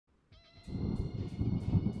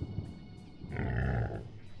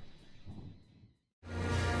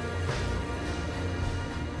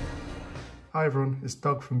Hi everyone, it's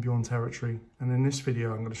Doug from Beyond Territory, and in this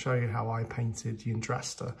video I'm going to show you how I painted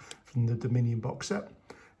Yndrasta from the Dominion box set.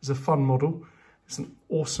 It's a fun model, it's an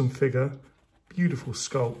awesome figure, beautiful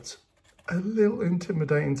sculpt, a little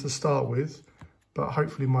intimidating to start with, but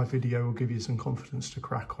hopefully my video will give you some confidence to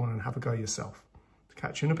crack on and have a go yourself.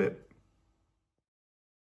 Catch you in a bit.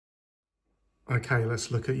 Okay,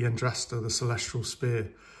 let's look at Yndrasta, the Celestial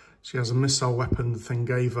Spear. She has a missile weapon, the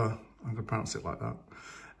Thingava, I'm going to pronounce it like that.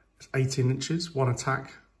 It's 18 inches, 1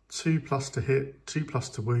 attack, 2+ to hit,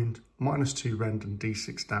 2+ to wound, -2 rend and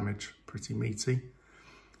d6 damage. Pretty meaty.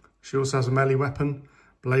 She also has a melee weapon,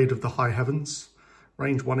 Blade of the High Heavens,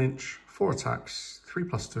 range 1 inch, 4 attacks,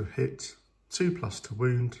 3+ to hit, 2+ to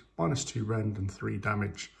wound, -2 rend and 3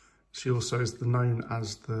 damage. She also is known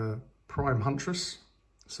as the Prime Huntress.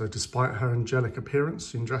 So despite her angelic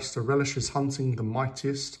appearance, Yndrasta relishes hunting the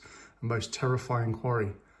mightiest and most terrifying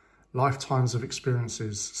quarry. Lifetimes of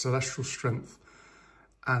experiences, celestial strength,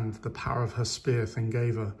 and the power of her spear,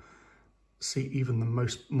 Thingava, see even the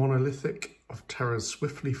most monolithic of terrors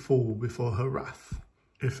swiftly fall before her wrath.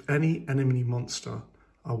 If any enemy monster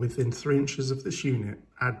are within 3 inches of this unit,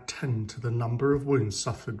 add 10 to the number of wounds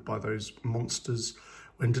suffered by those monsters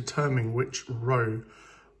when determining which row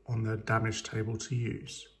on their damage table to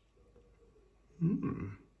use.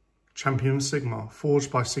 Champion of Sigma. Forged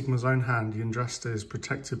by Sigma's own hand, Yndrasta is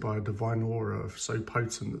protected by a divine aura so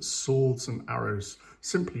potent that swords and arrows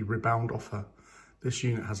simply rebound off her. This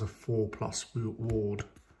unit has a 4+ ward.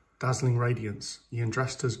 Dazzling Radiance.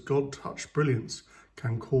 Yndrasta's god-touched brilliance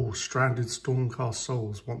can call stranded Stormcast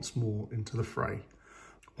souls once more into the fray.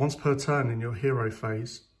 Once per turn in your hero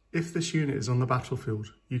phase, if this unit is on the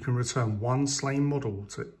battlefield, you can return 1 slain model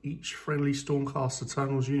to each friendly Stormcast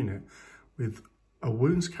Eternals unit with a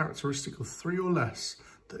wounds characteristic of 3 or less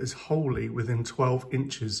that is wholly within 12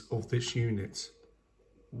 inches of this unit.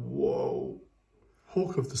 Whoa.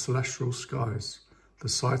 Hawk of the Celestial Skies. The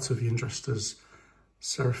sight of Yndrasta's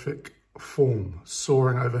seraphic form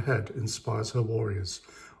soaring overhead inspires her warriors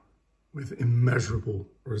with immeasurable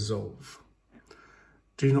resolve.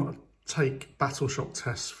 Do not take battle shock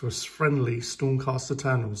tests for friendly Stormcast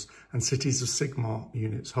Eternals and Cities of Sigma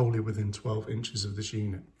units wholly within 12 inches of this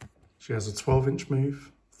unit. She has a 12-inch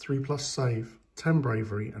move, 3+ save, 10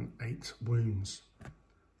 bravery and 8 wounds.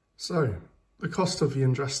 So, the cost of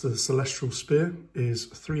Yndrasta the Celestial Spear is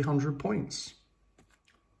 300 points.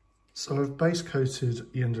 So I've base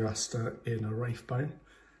coated Yndrasta in a Wraithbone,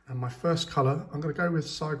 and my first colour, I'm going to go with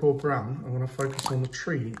Cygor Brown. I'm going to focus on the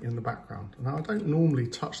tree in the background. Now I don't normally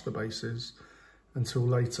touch the bases until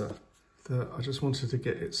later, I just wanted to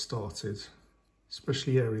get it started,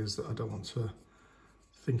 especially areas that I don't want to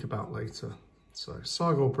think about later. So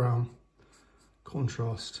Cygor Brown,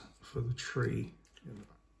 contrast for the tree.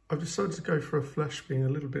 I've decided to go for a flesh being a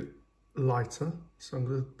little bit lighter, so I'm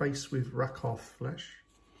going to base with Rakarth flesh.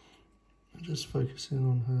 I'm just focusing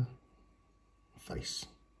on her face.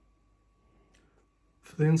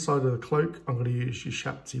 For the inside of the cloak, I'm going to use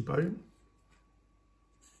Ushapti Bone.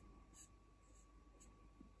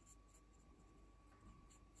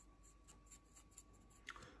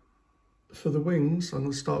 For the wings, I'm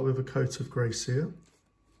going to start with a coat of Grey Seer.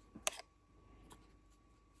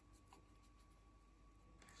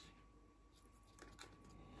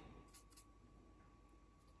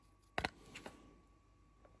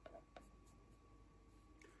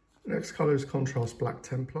 Next colour is Contrast Black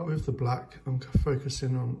Templar. With the black, I'm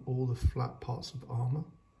focusing on all the flat parts of armour.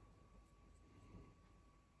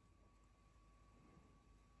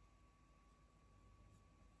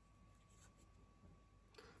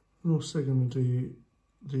 I'm also going to do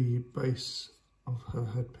the base of her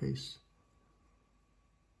headpiece.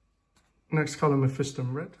 Next colour,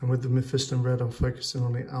 Mephiston Red. And with the Mephiston Red, I'm focusing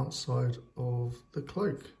on the outside of the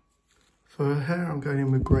cloak. For her hair, I'm going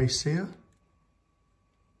in with Grey Seer.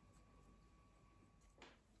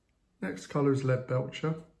 Next colour is Lead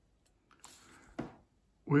Belcher.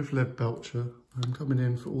 With Lead Belcher, I'm coming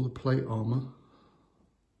in for all the plate armour.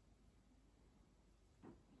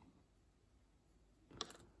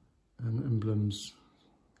 And emblems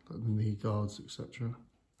like the knee guards, etc.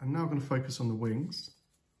 And now I'm going to focus on the wings,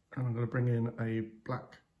 and I'm going to bring in a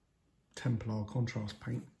Black Templar contrast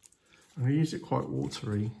paint. I'm going to use it quite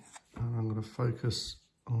watery, and I'm going to focus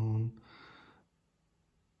on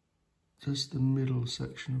just the middle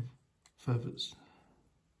section of feathers.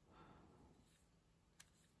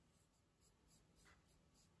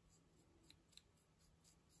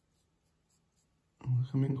 I'm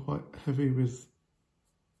coming quite heavy with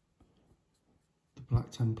Black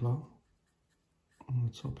Templar on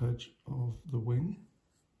the top edge of the wing.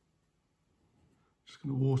 Just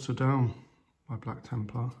going to water down my Black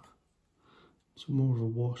Templar some more of a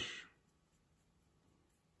wash.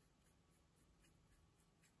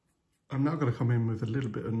 I'm now going to come in with a little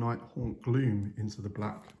bit of Night Haunt Gloom into the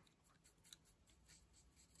black.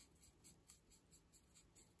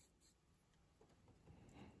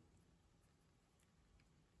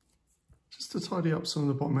 Just to tidy up some of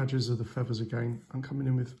the bottom edges of the feathers again, I'm coming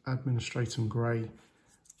in with Administratum Grey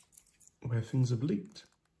where things have leaked.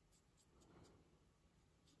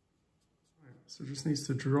 So it just needs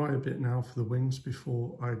to dry a bit now for the wings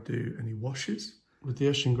before I do any washes. With the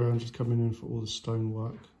Eshin Grey, I'm just coming in for all the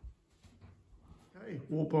stonework. Okay,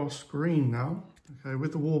 Warboss Green now. Okay,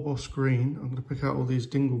 with the Warboss Green, I'm going to pick out all these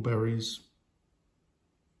dingleberries,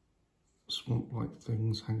 swamp-like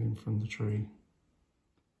things hanging from the tree.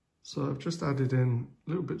 So I've just added in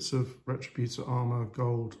little bits of Retributor armour,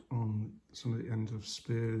 gold on some of the end of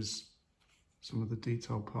spears, some of the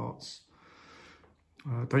detail parts.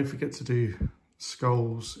 Don't forget to do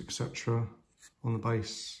skulls, etc. on the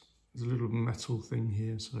base. There's a little metal thing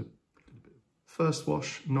here. So first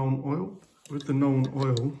wash, Nuln Oil. With the Nuln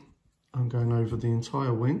Oil, I'm going over the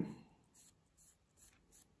entire wing.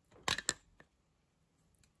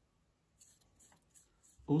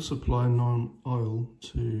 Also apply Nuln Oil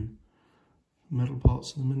to metal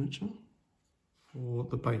parts of the miniature for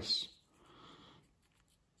the base.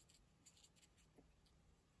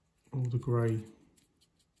 All the grey.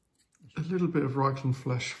 A little bit of Reikland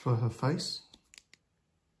Flesh for her face.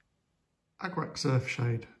 Agrax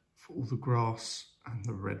Earthshade for all the grass and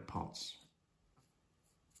the red parts.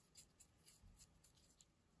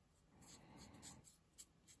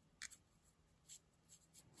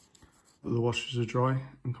 The washes are dry.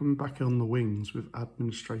 I'm coming back on the wings with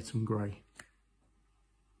Administratum Grey.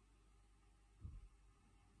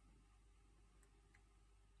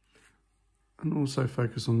 And also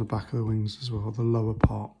focus on the back of the wings as well, the lower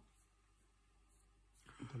part.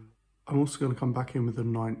 I'm also going to come back in with the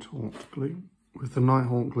Night Haunt Gloom. With the Night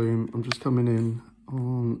Haunt Gloom, I'm just coming in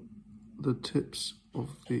on the tips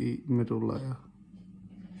of the middle layer.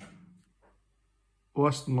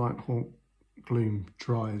 Whilst the Night Haunt Gloom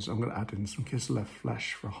dries, I'm going to add in some Kislev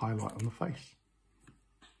Flesh for a highlight on the face.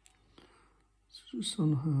 So just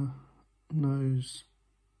on her nose,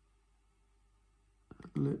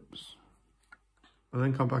 lips. I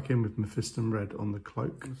then come back in with Mephiston Red on the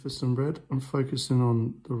cloak. Mephiston Red, I'm focusing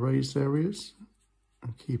on the raised areas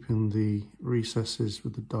and keeping the recesses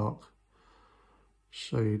with the dark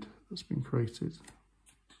shade that's been created.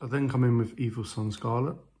 I then come in with Evil Sun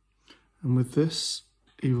Scarlet, and with this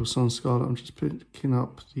Evil Sun Scarlet, I'm just picking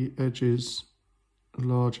up the edges,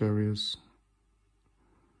 large areas.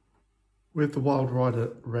 With the Wild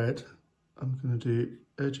Rider Red, I'm going to do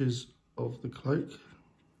edges of the cloak.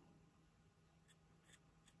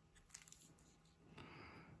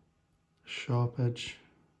 Sharp edge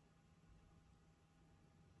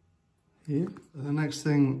here. And the next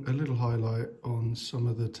thing, a little highlight on some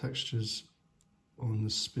of the textures on the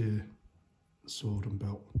spear, sword and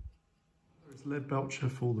belt. There's lead belcher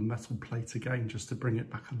for all the metal plate again, just to bring it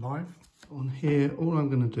back alive. On here, all I'm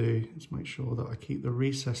going to do is make sure that I keep the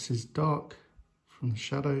recesses dark from the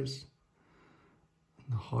shadows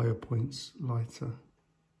and the higher points lighter.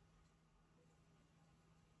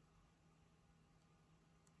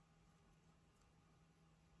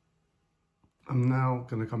 I'm now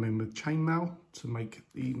going to come in with chainmail to make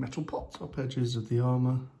the metal pot, top edges of the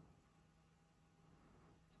armour,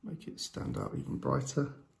 make it stand out even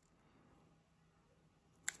brighter.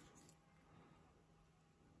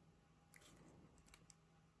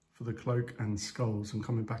 For the cloak and skulls, I'm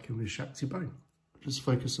coming back in with Shakti Bone. Just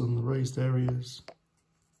focus on the raised areas,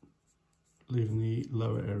 leaving the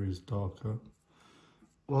lower areas darker.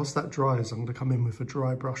 Whilst that dries, I'm going to come in with a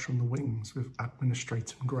dry brush on the wings with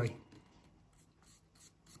Administratum Grey.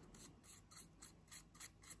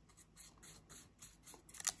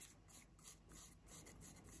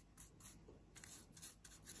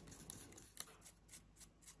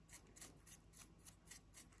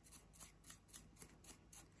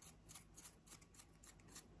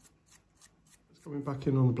 Coming back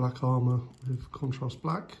in on the black armour with Contrast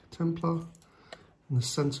Black, Templar, in the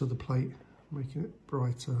centre of the plate, making it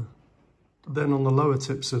brighter. Then on the lower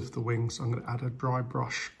tips of the wings, I'm going to add a dry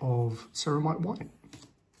brush of Ceramite White.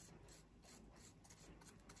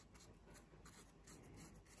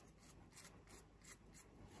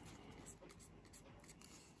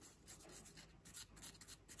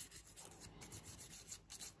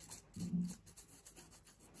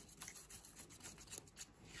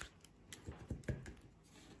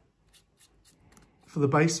 For the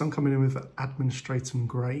base, I'm coming in with Administratum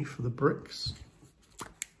Grey for the bricks.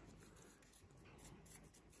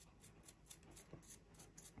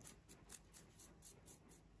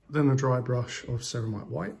 Then a dry brush of ceramite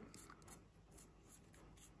white.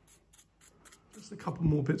 Just a couple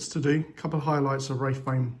more bits to do. A couple of highlights of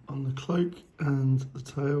Wraithbane on the cloak and the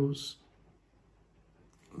tails.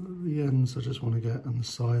 The ends I just want to get, and the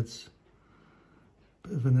sides.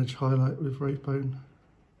 Bit of an edge highlight with Wraithbane.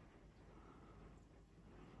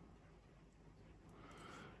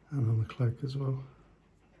 And on the cloak as well.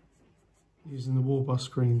 Using the Warbus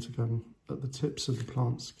green to go at the tips of the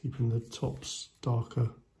plants, keeping the tops darker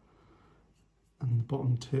and the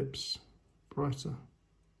bottom tips brighter.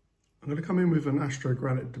 I'm going to come in with an Astro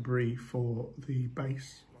Granite Debris for the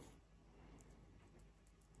base.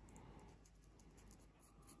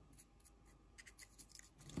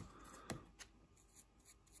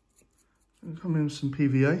 I'm going to come in with some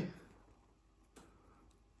PVA.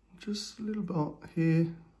 Just a little bit here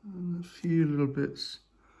and a few little bits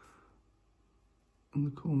on the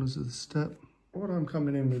corners of the step. What I'm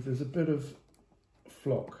coming in with is a bit of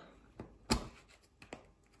flock.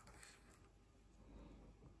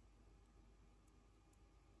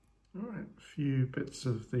 Alright, a few bits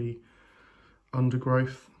of the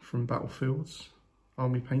undergrowth from Battlefields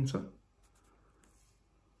Army Painter.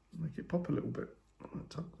 Make it pop a little bit. I'm going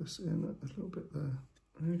to tuck this in a little bit there.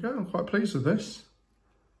 There you go, I'm quite pleased with this.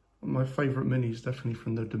 My favourite minis, definitely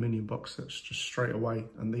from the Dominion Boxset, just straight away.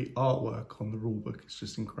 And the artwork on the rulebook is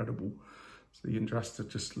just incredible. So the Yndrasta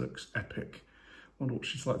just looks epic. Wonder what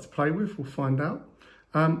she's like to play with, we'll find out.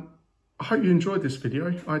 I hope you enjoyed this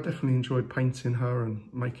video. I definitely enjoyed painting her and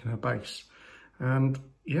making her base. And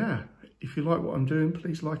yeah, if you like what I'm doing,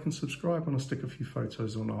 please like and subscribe, and I'll stick a few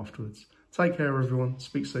photos on afterwards. Take care everyone,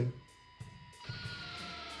 speak soon.